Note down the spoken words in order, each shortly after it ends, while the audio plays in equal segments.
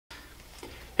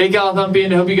Hey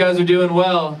Callithumpian, hope you guys are doing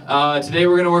well. Today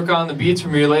we're going to work on the beats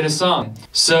from your latest song.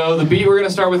 So the beat we're going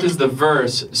to start with is the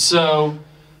verse. So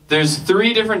there's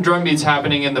 3 different drum beats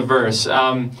happening in the verse.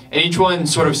 And each one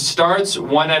sort of starts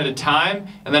one at a time,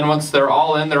 and then once they're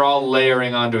all in, they're all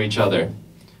layering onto each other.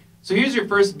 So here's your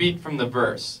first beat from the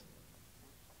verse.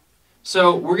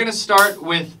 So we're going to start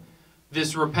with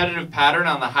this repetitive pattern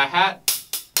on the hi-hat.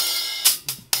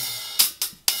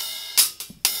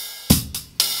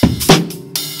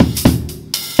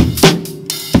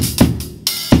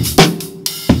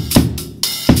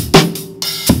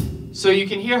 So you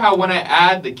can hear how when I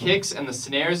add the kicks and the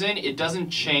snares in, it doesn't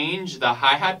change the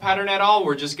hi-hat pattern at all.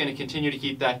 We're just going to continue to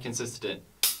keep that consistent.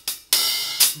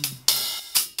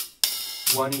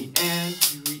 1E and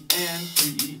 2E and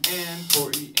 3E and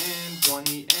 4E and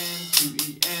 1E and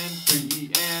 2E and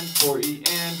 3E and 4E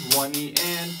and 1E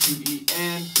and 2E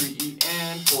and 3E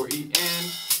and 4E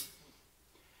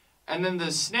and then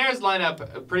the snares line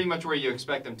up pretty much where you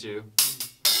expect them to.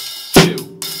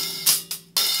 2,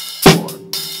 4,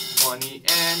 1E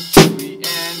and 2E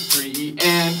and 3E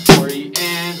and 4E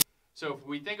and. So if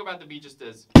we think about the beat just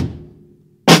as,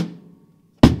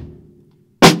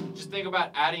 just think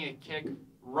about adding a kick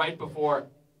right before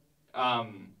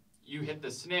you hit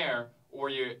the snare or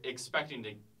you're expecting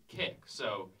to kick.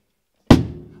 So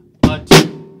a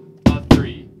 2, a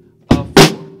 3, a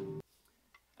 4.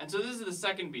 And so this is the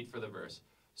second beat for the verse.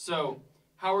 So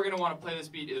how we're going to want to play this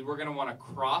beat is we're going to want to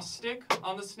cross stick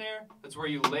on the snare. That's where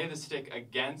you lay the stick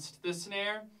against the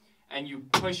snare and you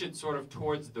push it sort of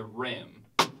towards the rim.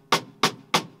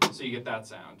 So you get that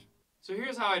sound. So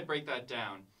here's how I'd break that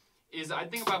down. Is I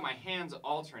think about my hands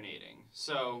alternating.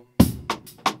 So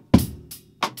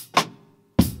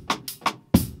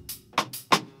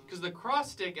because the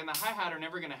cross stick and the hi-hat are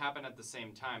never going to happen at the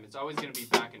same time. It's always going to be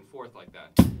back and forth like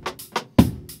that.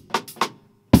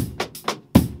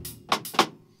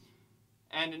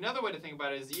 And another way to think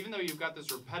about it is even though you've got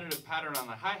this repetitive pattern on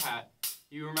the hi-hat,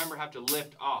 you have to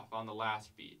lift off on the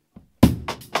last beat.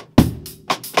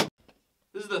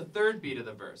 This is the third beat of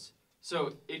the verse.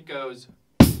 So it goes.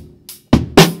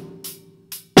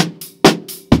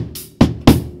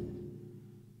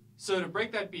 So to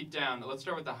break that beat down, let's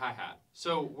start with the hi-hat.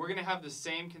 So we're going to have the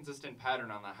same consistent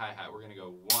pattern on the hi-hat. We're going to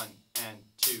go 1 and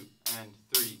 2 and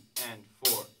 3 and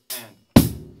 4 and.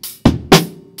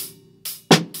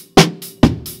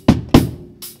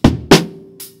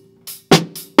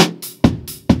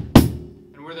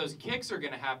 And where those kicks are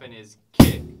going to happen is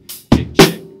kick, kick,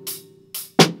 kick,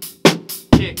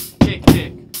 kick, kick, kick, kick,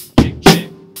 kick, kick,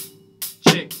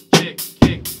 kick, kick, kick, kick.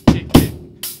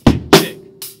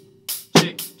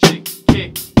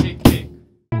 Kick, kick, kick.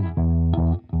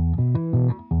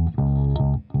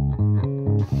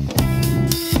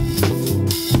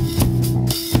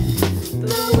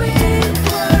 The wind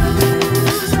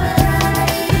blows, but I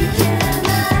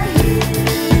cannot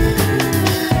hear it.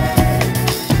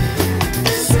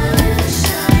 The sun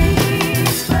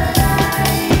shines, but I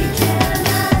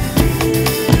cannot feel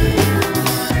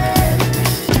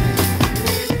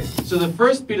it. So the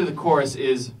first beat of the chorus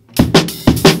is.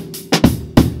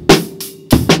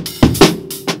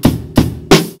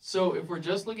 So if we're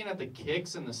just looking at the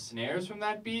kicks and the snares from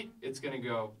that beat, it's going to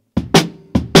go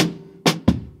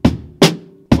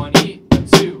 1E, a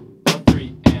 2, a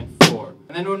 3, and 4.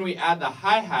 And then when we add the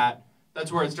hi-hat,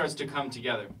 that's where it starts to come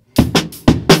together.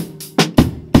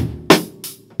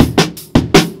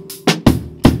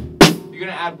 You're going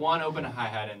to add one open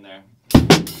hi-hat in there.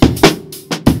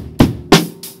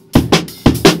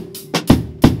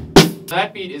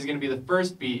 That beat is going to be the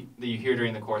first beat that you hear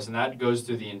during the chorus, and that goes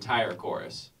through the entire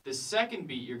chorus. The second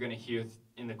beat you're going to hear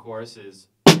in the chorus is.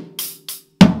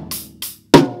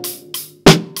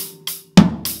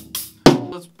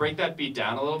 Let's break that beat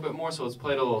down a little bit more, so let's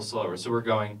play it a little slower. So we're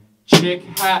going chick,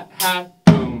 hat, hat,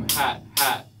 boom, hat,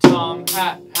 hat, tom,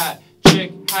 hat, hat,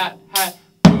 chick, hat, hat,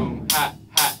 boom, hat,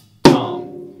 hat,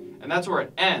 tom. And that's where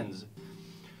it ends.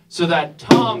 So that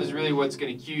tom is really what's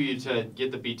going to cue you to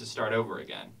get the beat to start over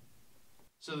again.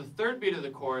 So the third beat of the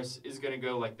chorus is going to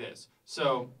go like this.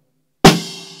 So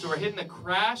we're hitting the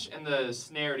crash and the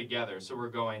snare together. So we're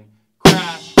going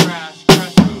crash, crash,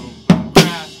 crash, boom, boom,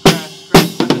 crash, crash,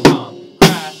 crash, da-da-dum.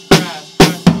 Crash, crash,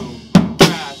 crash, boom, boom,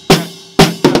 crash, crash,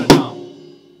 crash,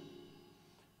 da-da-dum.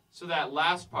 So that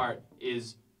last part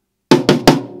is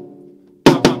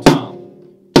tom-tom-tom,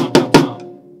 tom-tom-tom,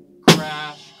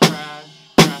 crash, crash,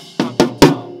 crash,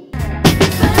 tom-tom-tom.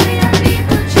 Funny how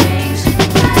people change,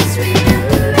 lives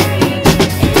rearrange.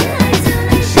 In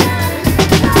isolation,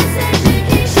 lost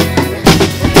education.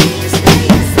 Please stay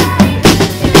inside.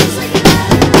 Feels like you're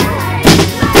out of line.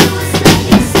 I was stuck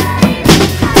inside.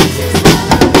 Houses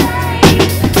all around.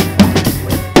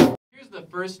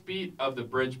 first beat of the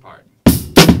bridge part.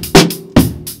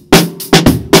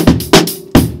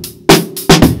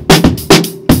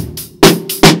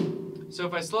 So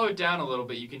if I slow it down a little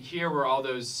bit, you can hear where all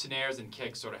those snares and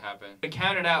kicks sort of happen. I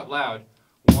count it out loud.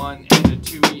 1 and a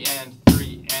 2E and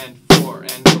 3 and 4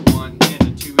 and a 1 and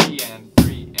a 2E and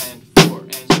 3 and 4.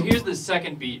 And so here's the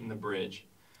second beat in the bridge.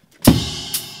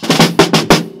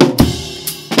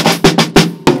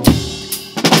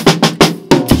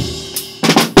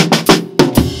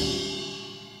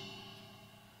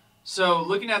 So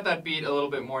looking at that beat a little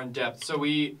bit more in depth, so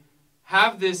we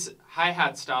have this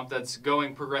hi-hat stomp that's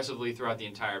going progressively throughout the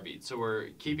entire beat. So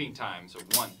we're keeping time. So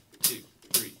 1, 2,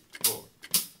 3, 4.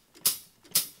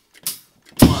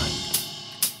 1,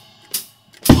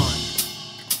 1,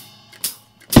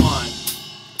 1,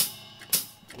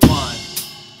 1,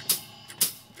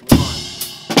 1.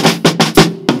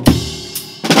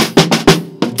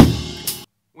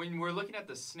 When we're looking at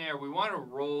the snare, we want to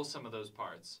roll some of those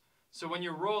parts. So when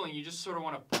you're rolling, you just sort of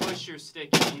want to push your stick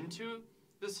into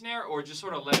the snare or just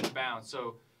sort of let it bounce.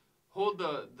 So hold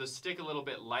the stick a little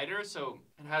bit lighter so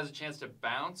it has a chance to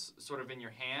bounce sort of in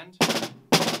your hand.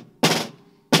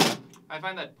 I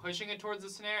find that pushing it towards the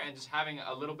snare and just having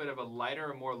a little bit of a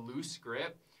lighter or more loose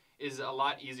grip is a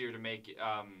lot easier to make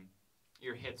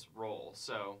your hits roll.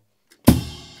 So.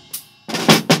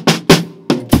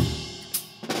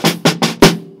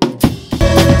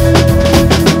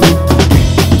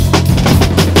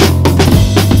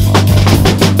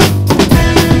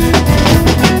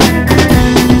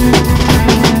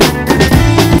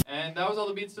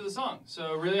 Beats to the song.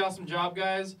 So really awesome job,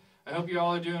 guys. I hope you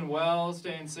all are doing well,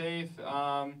 staying safe,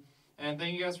 and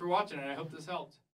thank you guys for watching, and I hope this helped.